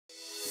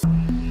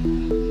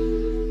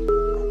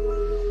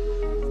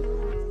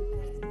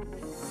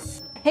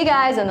Hey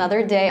guys,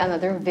 another day,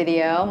 another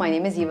video. My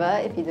name is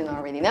Eva, if you didn't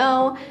already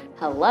know.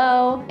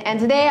 Hello. And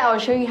today I will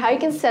show you how you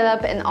can set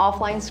up an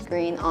offline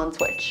screen on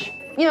Twitch.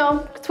 You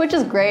know, Twitch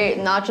is great,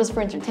 not just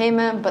for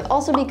entertainment, but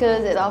also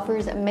because it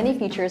offers many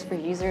features for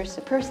users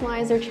to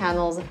personalize their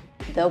channels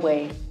the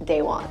way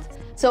they want.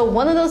 So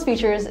one of those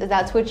features is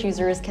that Twitch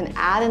users can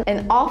add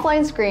an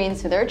offline screen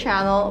to their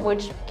channel,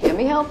 which can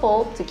be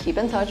helpful to keep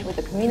in touch with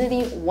the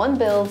community one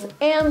builds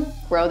and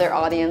grow their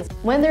audience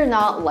when they're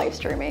not live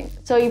streaming.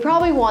 So you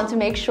probably want to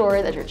make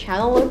sure that your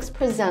channel looks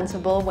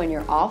presentable when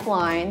you're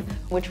offline,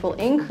 which will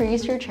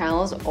increase your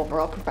channel's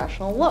overall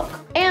professional look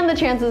and the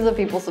chances of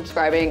people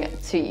subscribing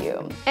to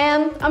you.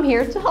 And I'm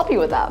here to help you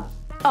with that.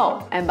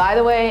 Oh, and by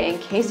the way, in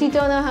case you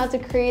don't know how to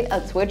create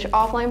a Twitch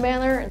offline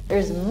banner,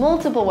 there's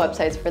multiple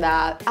websites for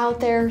that out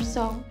there,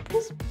 so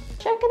just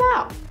check it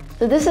out.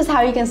 So this is how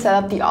you can set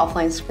up the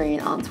offline screen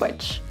on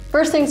Twitch.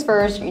 First things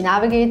first, you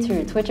navigate to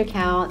your Twitch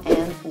account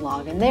and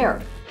log in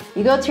there.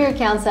 You go to your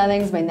account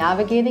settings by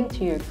navigating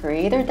to your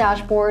creator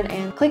dashboard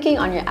and clicking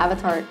on your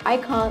avatar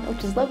icon,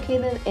 which is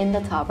located in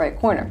the top right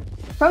corner.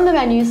 From the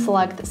menu,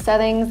 select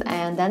Settings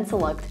and then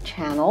select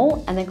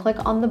Channel, and then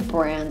click on the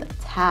Brand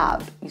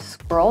tab. You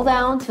scroll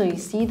down till you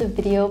see the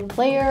video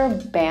player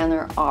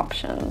banner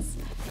options.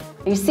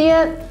 You see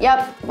it?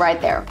 Yep, right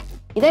there.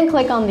 You then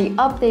click on the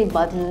Update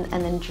button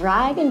and then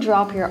drag and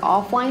drop your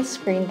offline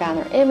screen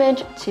banner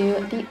image to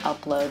the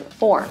upload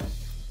form.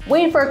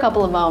 Wait for a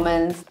couple of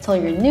moments till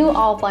your new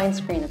offline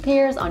screen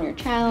appears on your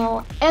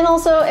channel. And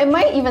also, it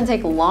might even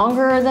take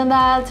longer than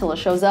that till it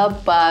shows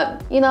up,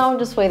 but you know,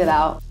 just wait it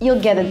out. You'll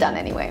get it done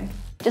anyway.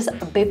 Just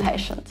be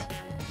patient.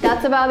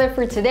 That's about it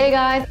for today,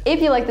 guys.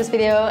 If you like this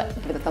video,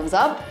 give it a thumbs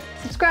up,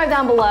 subscribe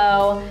down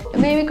below,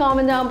 and maybe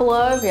comment down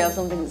below if you have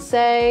something to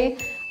say.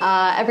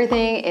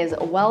 Everything is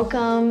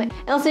welcome. And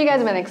I'll see you guys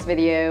in my next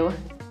video.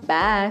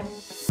 Bye.